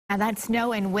And that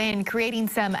snow and wind creating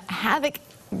some havoc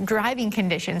driving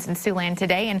conditions in Siouxland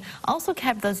today, and also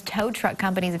kept those tow truck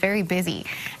companies very busy.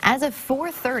 As of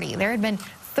 4:30, there had been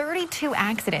 32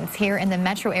 accidents here in the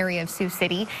metro area of Sioux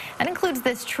City. That includes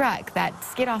this truck that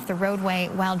skid off the roadway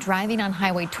while driving on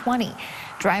Highway 20.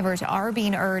 Drivers are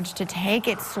being urged to take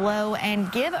it slow and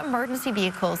give emergency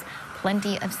vehicles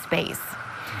plenty of space.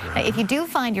 If you do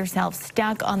find yourself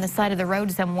stuck on the side of the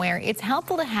road somewhere, it's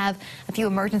helpful to have a few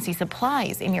emergency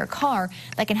supplies in your car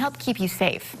that can help keep you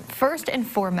safe. First and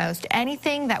foremost,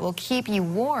 anything that will keep you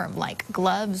warm, like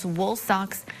gloves, wool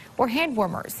socks, or hand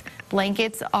warmers.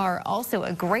 Blankets are also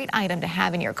a great item to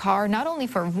have in your car, not only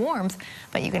for warmth,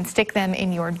 but you can stick them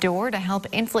in your door to help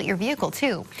insulate your vehicle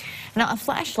too. Now, a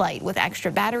flashlight with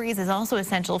extra batteries is also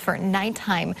essential for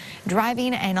nighttime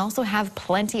driving, and also have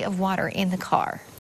plenty of water in the car.